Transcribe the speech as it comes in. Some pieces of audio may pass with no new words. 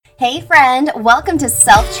Hey friend, welcome to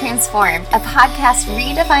Self Transformed, a podcast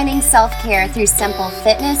redefining self-care through simple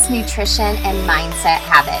fitness, nutrition, and mindset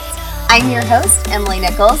habits. I'm your host, Emily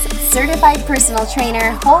Nichols, certified personal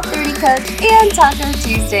trainer, Whole30 coach, and Taco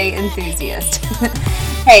Tuesday enthusiast.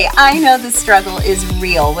 Hey, I know the struggle is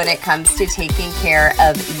real when it comes to taking care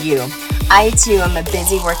of you. I too am a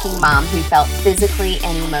busy working mom who felt physically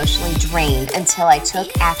and emotionally drained until I took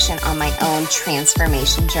action on my own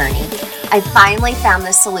transformation journey. I finally found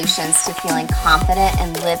the solutions to feeling confident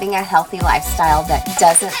and living a healthy lifestyle that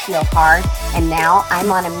doesn't feel hard, and now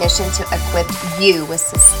I'm on a mission to equip you with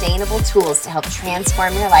sustainable tools to help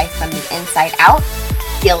transform your life from the inside out,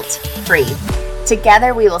 guilt-free.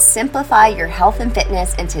 Together, we will simplify your health and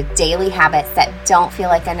fitness into daily habits that don't feel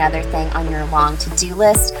like another thing on your long to-do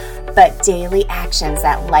list, but daily actions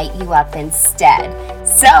that light you up instead.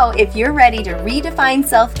 So if you're ready to redefine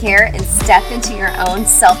self-care and step into your own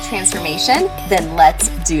self-transformation, then let's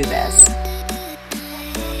do this.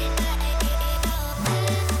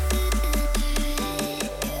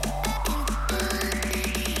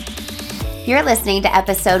 You're listening to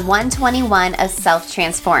episode 121 of Self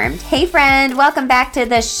Transformed. Hey friend, welcome back to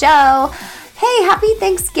the show. Hey, happy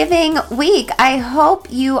Thanksgiving week. I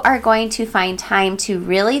hope you are going to find time to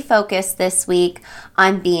really focus this week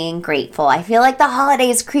on being grateful. I feel like the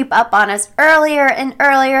holidays creep up on us earlier and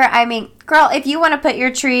earlier. I mean, girl, if you want to put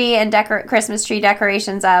your tree and Christmas tree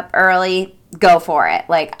decorations up early, go for it.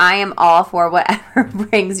 Like, I am all for whatever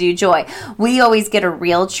brings you joy. We always get a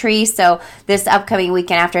real tree, so this upcoming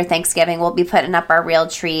weekend after Thanksgiving, we'll be putting up our real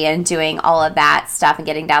tree and doing all of that stuff and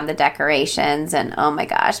getting down the decorations. And oh my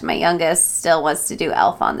gosh, my youngest still wants to do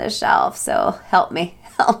Elf on the Shelf, so help me.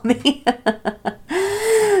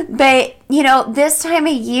 But, you know, this time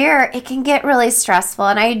of year, it can get really stressful,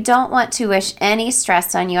 and I don't want to wish any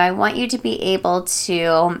stress on you. I want you to be able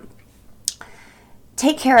to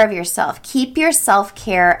take care of yourself. Keep your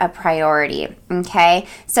self-care a priority, okay?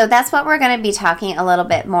 So that's what we're going to be talking a little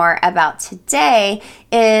bit more about today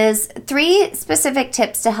is 3 specific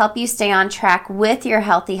tips to help you stay on track with your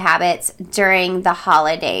healthy habits during the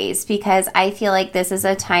holidays, because I feel like this is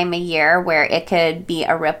a time of year where it could be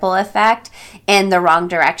a ripple effect in the wrong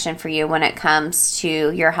direction for you when it comes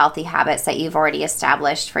to your healthy habits that you've already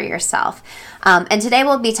established for yourself. And today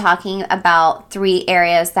we'll be talking about 3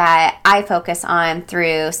 areas that I focus on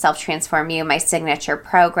through Self Transform You, my signature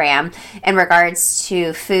program, in regards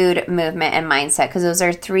to food, movement, and mindset, because those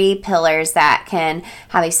are 3 pillars that can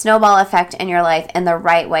have a snowball effect in your life in the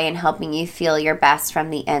right way in helping you feel your best from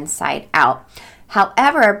the inside out.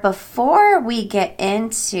 However, before we get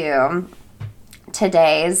into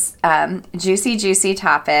today's juicy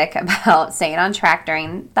topic about staying on track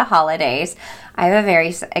during the holidays, I have a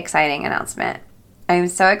very exciting announcement. I'm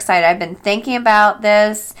so excited. I've been thinking about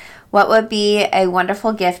this. What would be a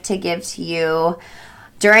wonderful gift to give to you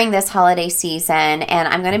during this holiday season? And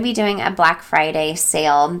I'm going to be doing a Black Friday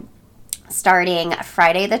sale starting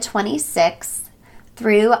Friday the 26th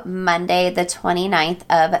through Monday the 29th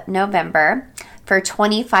of November for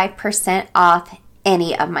 25% off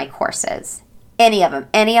any of my courses. Any of them,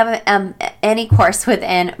 any course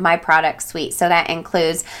within my product suite. So that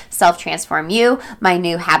includes Self Transform You, my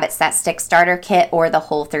new Habits That Stick starter kit, or the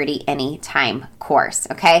Whole30 Anytime course.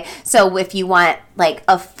 Okay. So if you want like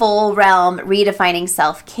a full realm redefining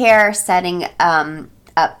self-care, setting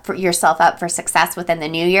yourself up for success within the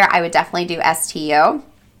new year, I would definitely do STU.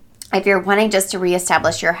 If you're wanting just to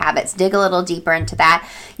reestablish your habits, dig a little deeper into that,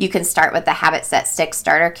 you can start with the Habits That Stick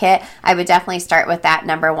starter kit. I would definitely start with that,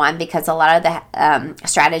 number 1, because a lot of the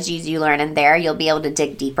strategies you learn in there, you'll be able to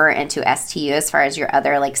dig deeper into STU as far as your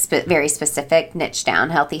other very specific niche down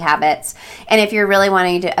healthy habits. And if you're really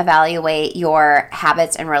wanting to evaluate your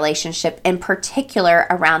habits and relationship in particular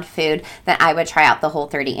around food, then I would try out the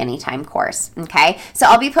Whole30 Anytime course. Okay, so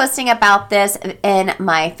I'll be posting about this in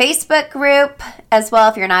my Facebook group as well.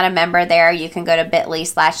 If you're not a member there, you can go to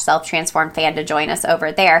bit.ly/selftransformfan to join us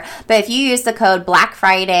over there. But if you use the code Black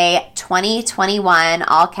Friday 2021,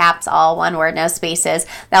 all caps, all one word, no spaces,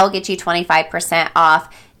 that will get you 25%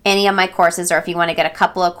 off any of my courses. Or if you want to get a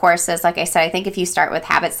couple of courses, like I said, I think if you start with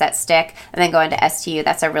Habits That Stick and then go into STU,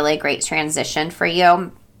 that's a really great transition for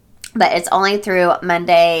you. But it's only through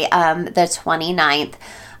Monday, the 29th.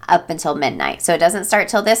 Up until midnight. So it doesn't start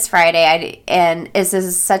till this Friday. And this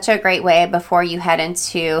is such a great way before you head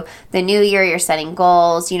into the new year. You're setting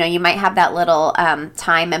goals. You know, you might have that little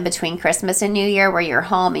time in between Christmas and New Year where you're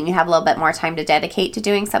home and you have a little bit more time to dedicate to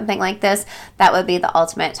doing something like this. That would be the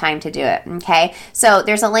ultimate time to do it. Okay. So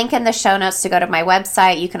there's a link in the show notes to go to my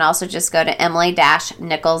website. You can also just go to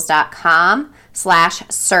emily-nichols.com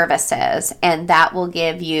services, and that will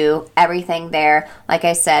give you everything there. Like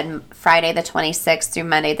I said, Friday the 26th through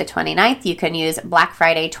Monday the 29th, you can use Black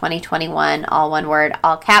Friday 2021, all one word,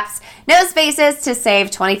 all caps, no spaces, to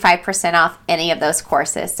save 25% off any of those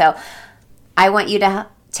courses. So I want you to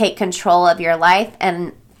take control of your life,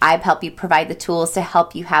 and I help you provide the tools to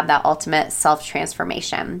help you have that ultimate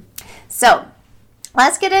self-transformation. So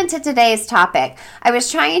let's get into today's topic. I was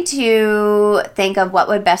trying to think of what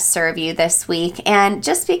would best serve you this week, and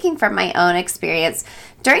just speaking from my own experience,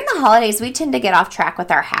 during the holidays, we tend to get off track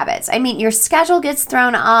with our habits. I mean, your schedule gets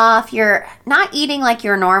thrown off. You're not eating like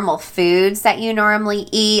your normal foods that you normally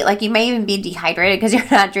eat. Like, you may even be dehydrated because you're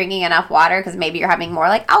not drinking enough water, because maybe you're having more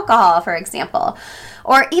like alcohol, for example.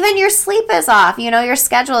 Or even your sleep is off. Your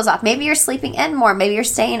schedule is off. Maybe you're sleeping in more. Maybe you're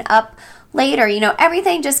staying up later.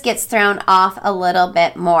 Everything just gets thrown off a little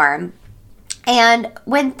bit more. And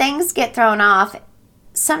when things get thrown off,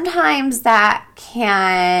 sometimes that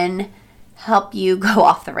can help you go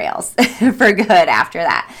off the rails for good after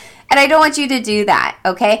that. And I don't want you to do that,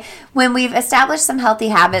 okay? When we've established some healthy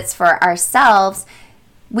habits for ourselves,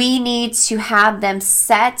 we need to have them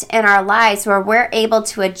set in our lives where we're able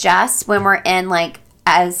to adjust when we're in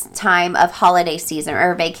as time of holiday season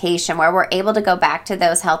or vacation, where we're able to go back to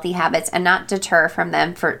those healthy habits and not deter from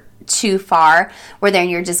them for too far, where then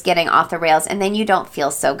you're just getting off the rails and then you don't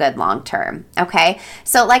feel so good long term. Okay.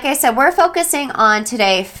 So like I said, we're focusing on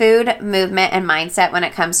today food, movement, and mindset when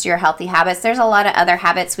it comes to your healthy habits. There's a lot of other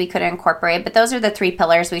habits we could incorporate, but those are the 3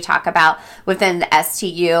 pillars we talk about within the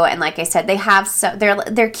STU. And like I said,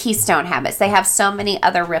 they're keystone habits. They have so many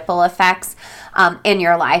other ripple effects in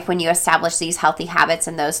your life when you establish these healthy habits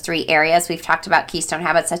in those 3 areas. We've talked about keystone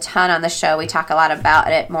habits a ton on the show. We talk a lot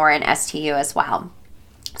about it more in STU as well.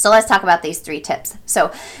 So let's talk about these 3 tips.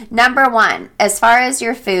 So number 1, as far as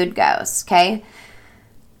your food goes, okay,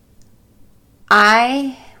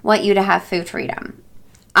 I want you to have food freedom.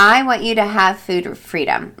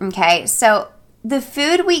 Okay? So the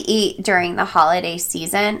food we eat during the holiday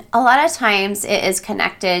season, a lot of times it is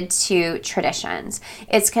connected to traditions.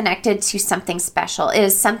 It's connected to something special. It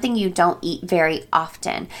is something you don't eat very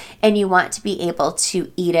often, and you want to be able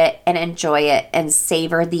to eat it and enjoy it and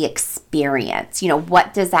savor the experience.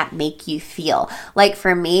 What does that make you feel? Like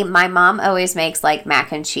for me, my mom always makes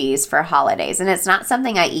mac and cheese for holidays, and it's not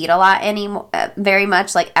something I eat a lot anymore, very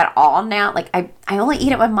much at all now. I only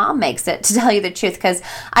eat it when mom makes it, to tell you the truth, because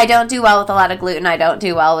I don't do well with a lot of gluten. I don't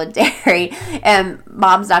do well with dairy, and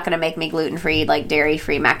mom's not going to make me gluten-free,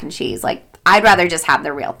 dairy-free mac and cheese. I'd rather just have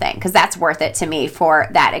the real thing, because that's worth it to me for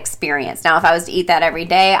that experience. Now, if I was to eat that every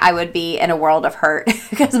day, I would be in a world of hurt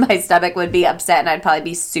because my stomach would be upset and I'd probably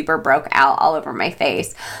be super broke out all over my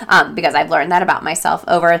face, because I've learned that about myself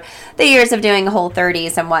over the years of doing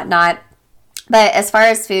Whole30s and whatnot. But as far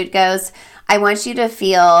as food goes, I want you to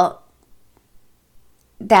feel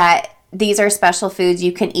that these are special foods.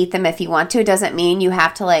 You can eat them if you want to. It doesn't mean you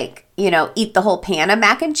have to eat the whole pan of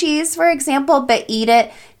mac and cheese, for example, but eat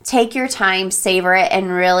it, take your time, savor it,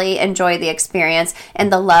 and really enjoy the experience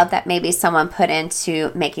and the love that maybe someone put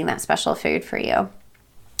into making that special food for you.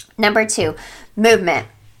 Number 2, movement.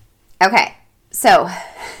 Okay, so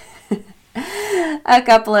a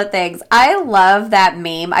couple of things. I love that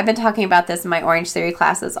meme. I've been talking about this in my Orange Theory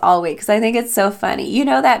classes all week because I think it's so funny.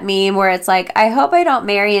 That meme where it's I hope I don't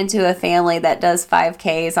marry into a family that does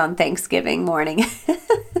 5Ks on Thanksgiving morning.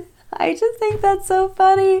 I just think that's so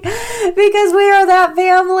funny because we are that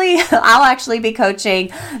family. I'll actually be coaching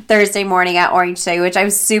Thursday morning at Orange Theory, which I'm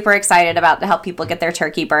super excited about, to help people get their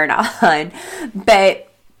turkey burn on. But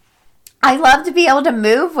I love to be able to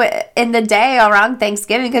move in the day around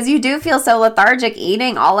Thanksgiving, because you do feel so lethargic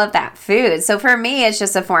eating all of that food. So for me, it's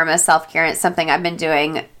just a form of self-care. It's something I've been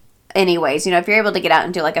doing anyways. If you're able to get out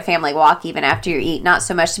and do a family walk even after you eat, not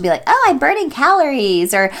so much to be I'm burning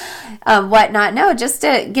calories or whatnot. No, just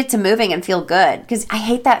to get to moving and feel good. Because I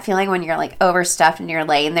hate that feeling when you're overstuffed and you're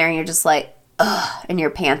laying there and you're just ugh, and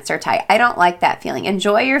your pants are tight. I don't like that feeling.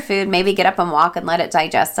 Enjoy your food. Maybe get up and walk and let it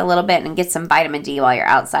digest a little bit and get some vitamin D while you're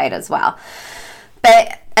outside as well.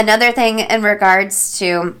 But another thing in regards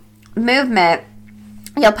to movement,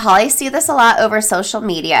 you'll probably see this a lot over social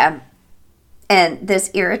media. And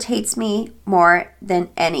this irritates me more than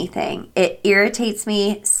anything. It irritates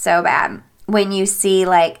me so bad when you see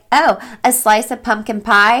a slice of pumpkin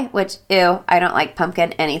pie, which, ew, I don't like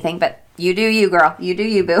pumpkin anything, but you do you, girl. You do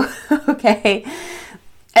you, boo. Okay.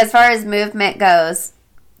 As far as movement goes,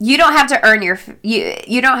 you don't have to earn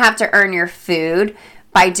your food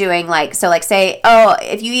by doing like say, oh,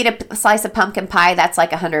 if you eat a slice of pumpkin pie, that's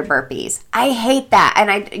like 100 burpees. I hate that.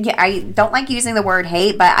 And I don't like using the word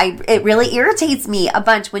hate, but it really irritates me a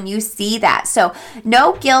bunch when you see that. So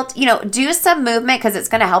no guilt, do some movement because it's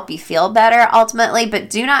going to help you feel better ultimately, but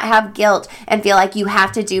do not have guilt and feel like you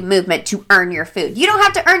have to do movement to earn your food. You don't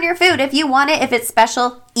have to earn your food. If you want it, if it's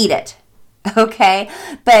special, eat it. Okay?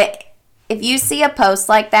 But if you see a post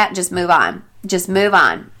like that, just move on. Just move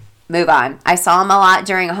on. Move on. I saw them a lot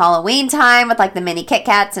during Halloween time with like the mini Kit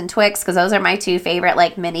Kats and Twix, because those are my two favorite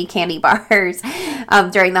like mini candy bars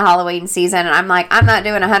during the Halloween season. And I'm like, I'm not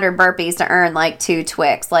doing 100 burpees to earn like 2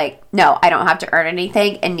 Twix. Like, no, I don't have to earn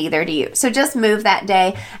anything, and neither do you. So just move that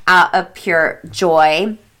day out of pure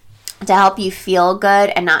joy to help you feel good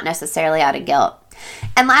and not necessarily out of guilt.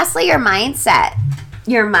 And lastly, your mindset.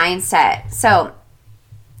 Your mindset. So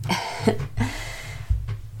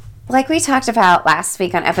like we talked about last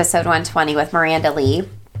week on episode 120 with Miranda Lee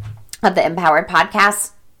of the Empowered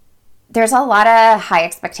Podcast, there's a lot of high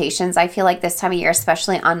expectations, I feel like, this time of year,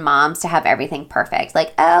 especially on moms, to have everything perfect.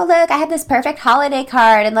 Like, oh, look, I have this perfect holiday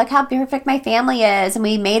card, and look how perfect my family is, and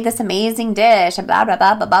we made this amazing dish, and blah, blah,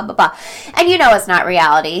 blah, blah, blah, blah, blah. And it's not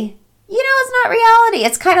reality. It's not reality.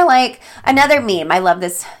 It's kind of like another meme. I love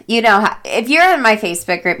this. If you're in my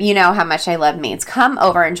Facebook group, you know how much I love memes. Come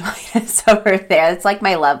over and join us over there. It's like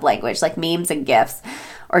my love language, like memes and GIFs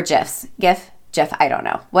or GIFs. GIF, I don't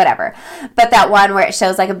know, whatever. But that one where it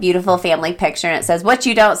shows like a beautiful family picture and it says, what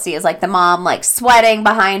you don't see is like the mom like sweating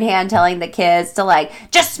behind hand telling the kids to like,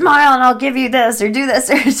 just smile and I'll give you this or do this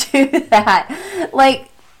or do that. Like,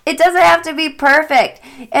 it doesn't have to be perfect.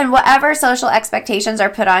 And whatever social expectations are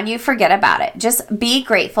put on you, forget about it. Just be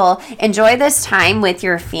grateful. Enjoy this time with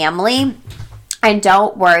your family. And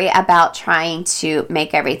don't worry about trying to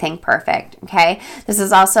make everything perfect, okay? This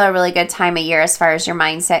is also a really good time of year as far as your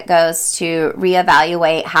mindset goes to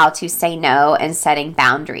reevaluate how to say no and setting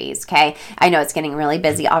boundaries, okay? I know it's getting really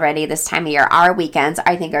busy already this time of year. Our weekends,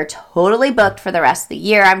 I think, are totally booked for the rest of the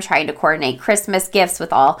year. I'm trying to coordinate Christmas gifts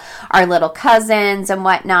with all our little cousins and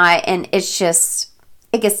whatnot, and it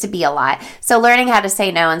gets to be a lot. So learning how to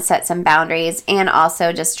say no and set some boundaries, and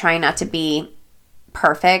also just trying not to be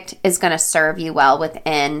perfect, is going to serve you well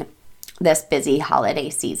within this busy holiday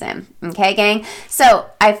season. Okay, gang? So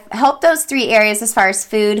I hope those 3 areas as far as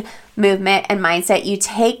food, movement, and mindset, you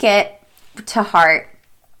take it to heart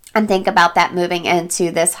and think about that moving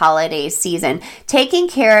into this holiday season. Taking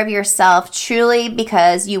care of yourself truly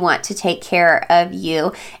because you want to take care of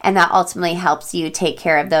you, and that ultimately helps you take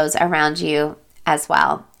care of those around you as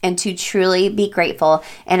well, and to truly be grateful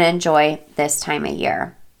and enjoy this time of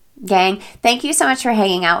year. Gang, thank you so much for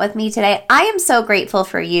hanging out with me today. I am so grateful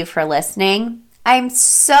for you for listening. I'm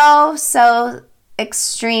so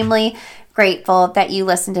extremely grateful that you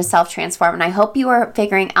listen to Self Transform, and I hope you are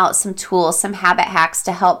figuring out some tools, some habit hacks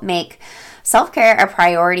to help make self-care a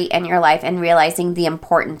priority in your life and realizing the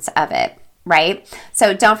importance of it. Right?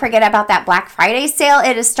 So don't forget about that Black Friday sale.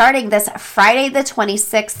 It is starting this Friday the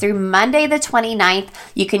 26th through Monday the 29th.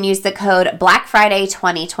 You can use the code Black Friday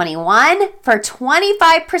 2021 for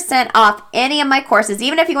 25% off any of my courses,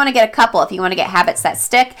 even if you want to get a couple, if you want to get Habits That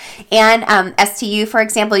Stick and STU, for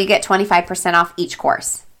example, you get 25% off each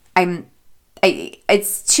course.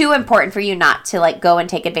 It's too important for you not to like go and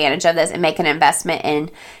take advantage of this and make an investment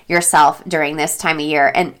in yourself during this time of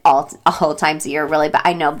year, and all times of year really, but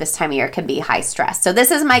I know this time of year can be high stress. So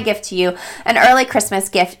this is my gift to you, an early Christmas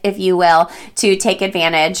gift, if you will, to take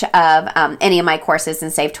advantage of any of my courses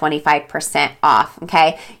and save 25% off,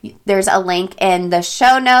 okay? There's a link in the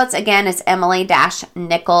show notes. Again, it's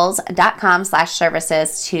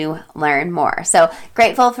emily-nichols.com/services to learn more. So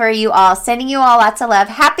grateful for you all, sending you all lots of love.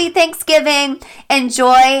 Happy Thanksgiving.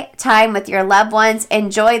 Enjoy time with your loved ones.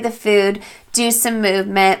 Enjoy the food. Do some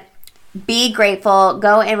movement. Be grateful.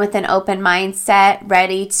 Go in with an open mindset,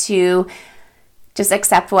 ready to just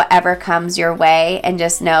accept whatever comes your way, and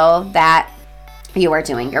just know that you are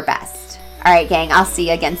doing your best. All right, gang, I'll see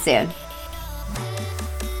you again soon.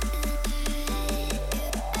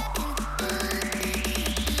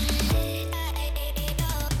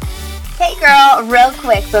 Hey girl, real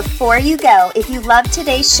quick, before you go, if you love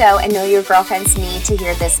today's show and know your girlfriends need to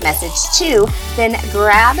hear this message too, then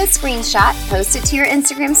grab a screenshot, post it to your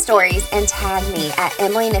Instagram stories, and tag me at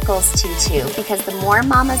EmilyNichols22, because the more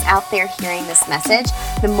mamas out there hearing this message,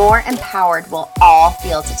 the more empowered we'll all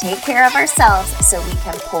feel to take care of ourselves so we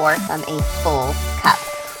can pour from a full cup.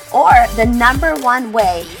 Or the number one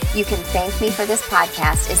way you can thank me for this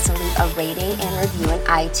podcast is to leave a rating and review in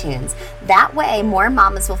iTunes. That way, more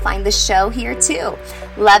mamas will find the show here too.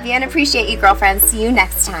 Love you and appreciate you, girlfriends. See you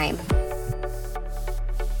next time.